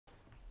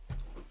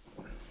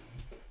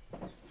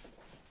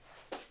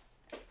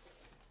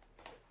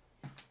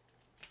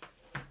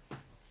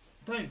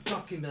don't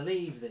fucking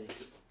believe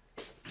this.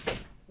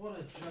 What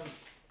a joke.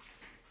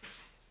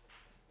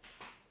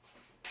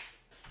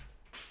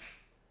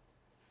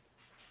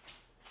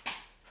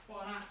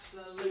 What an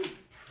absolute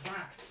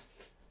prat.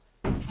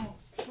 I can't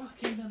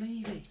fucking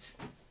believe it.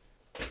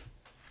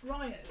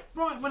 Right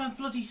when I'm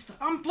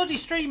bloody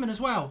streaming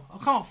as well. I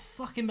can't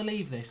fucking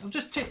believe this. I've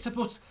just tipped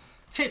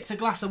a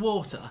glass of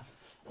water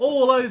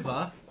all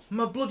over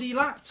my bloody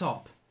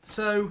laptop.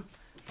 So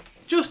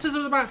just as I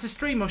was about to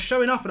stream, I was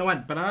showing off and I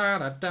went da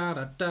da da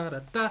da da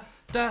da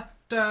da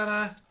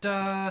da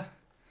da.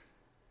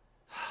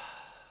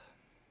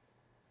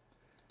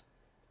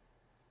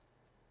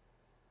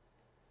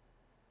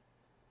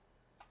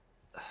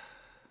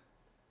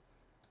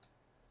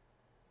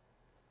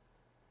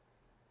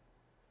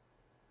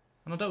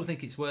 And I don't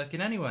think it's working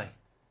anyway.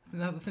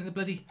 I think the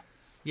bloody...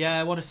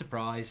 Yeah, what a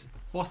surprise.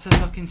 What a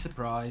fucking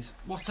surprise.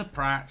 What a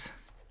prat.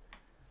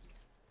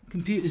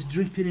 Computer's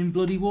dripping in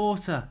bloody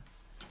water.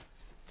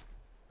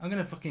 I'm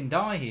going to fucking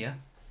die here.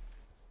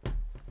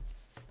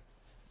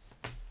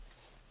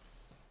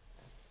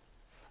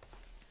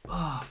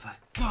 Oh, for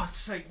God's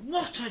sake.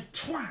 What a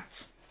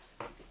twat.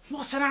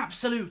 What an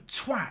absolute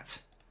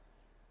twat.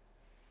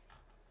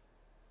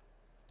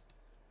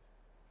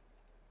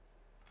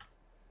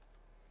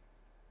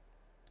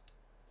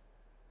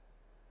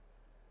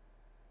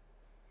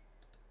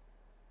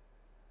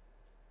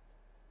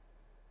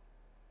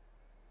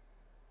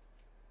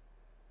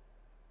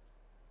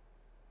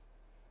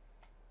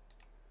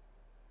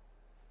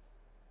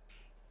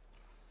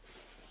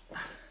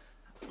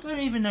 I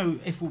don't even know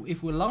if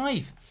we're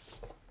live.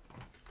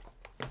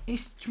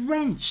 It's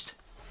drenched.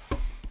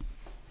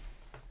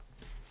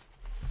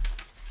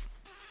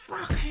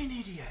 Fucking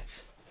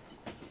idiot.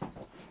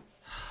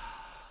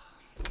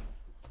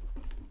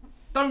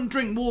 Don't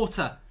drink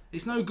water.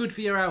 It's no good for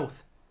your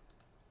health.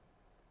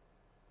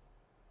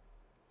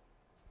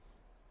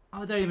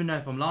 I don't even know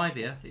if I'm live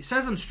here. It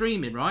says I'm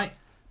streaming, right?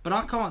 But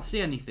I can't see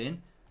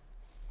anything.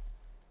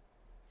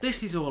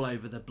 This is all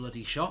over the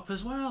bloody shop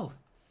as well.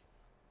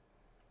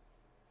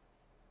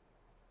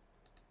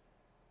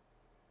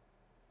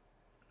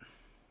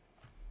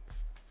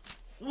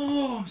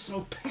 Oh, I'm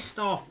so pissed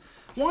off.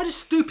 Why do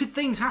stupid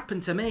things happen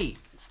to me?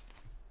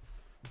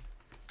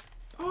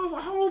 Oh,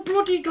 a whole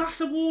bloody glass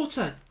of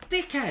water.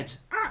 Dickhead.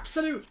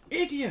 Absolute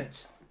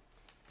idiot.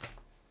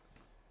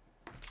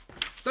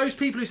 Those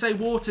people who say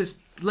water's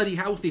bloody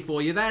healthy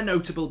for you, they're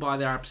notable by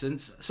their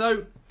absence.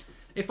 So,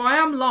 if I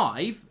am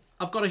live,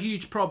 I've got a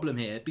huge problem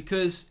here.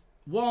 Because,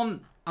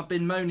 one, I've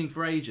been moaning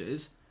for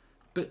ages.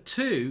 But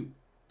two,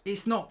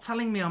 it's not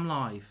telling me I'm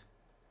live.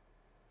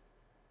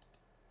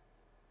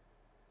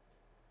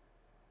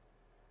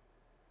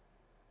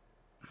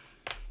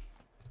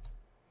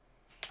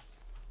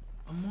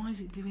 And why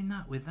is it doing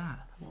that with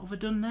that? What have I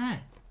done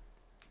there?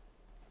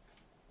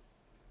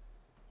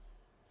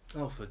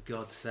 Oh, for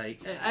God's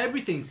sake.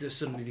 Everything's just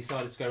suddenly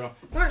decided to go wrong.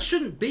 That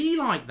shouldn't be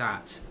like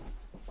that.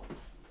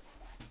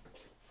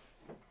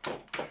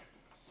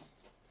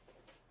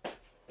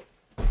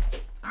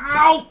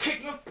 Ow!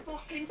 Kick your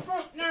fucking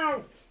foot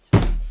now!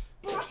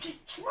 Bloody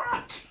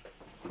twat!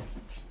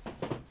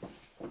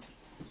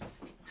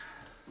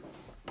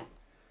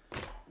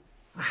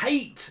 I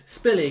hate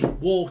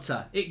spilling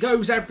water. It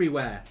goes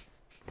everywhere.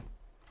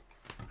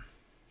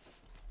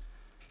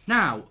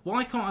 Now,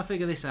 why can't I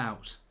figure this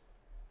out?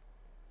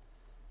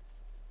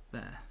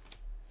 There.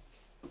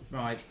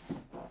 Right.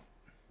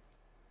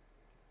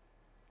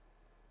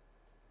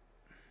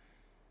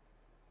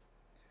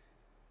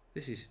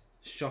 This is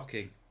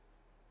shocking.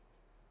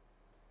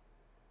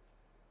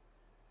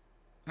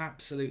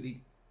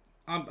 Absolutely.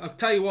 I'll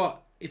tell you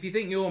what, if you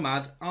think you're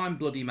mad, I'm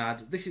bloody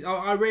mad. This is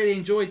I really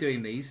enjoy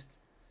doing these.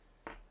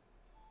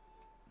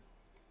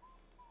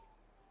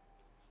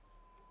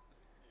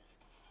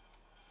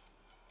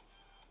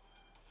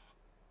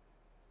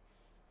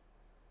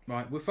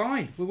 Right, we're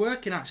fine. We're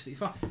working, actually. It's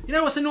fine. You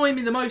know what's annoying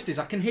me the most is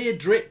I can hear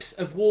drips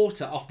of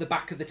water off the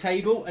back of the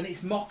table and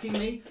it's mocking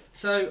me.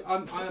 So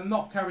I'm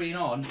not carrying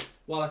on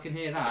while I can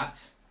hear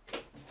that.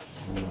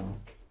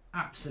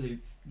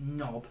 Absolute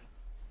knob.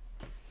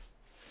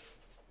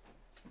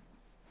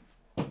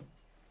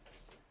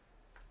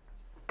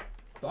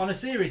 But on a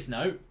serious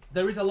note,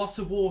 there is a lot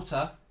of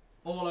water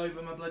all over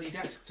my bloody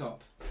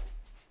desktop.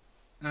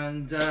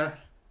 And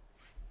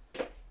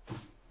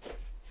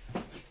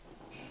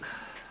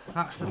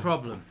that's the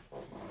problem.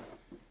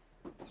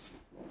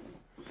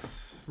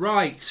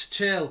 Right,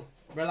 chill,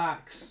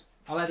 relax.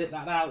 I'll edit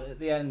that out at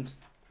the end.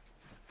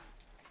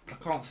 I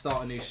can't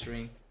start a new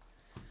stream.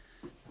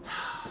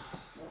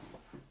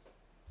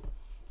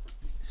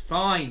 It's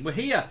fine, we're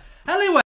here. Anyway.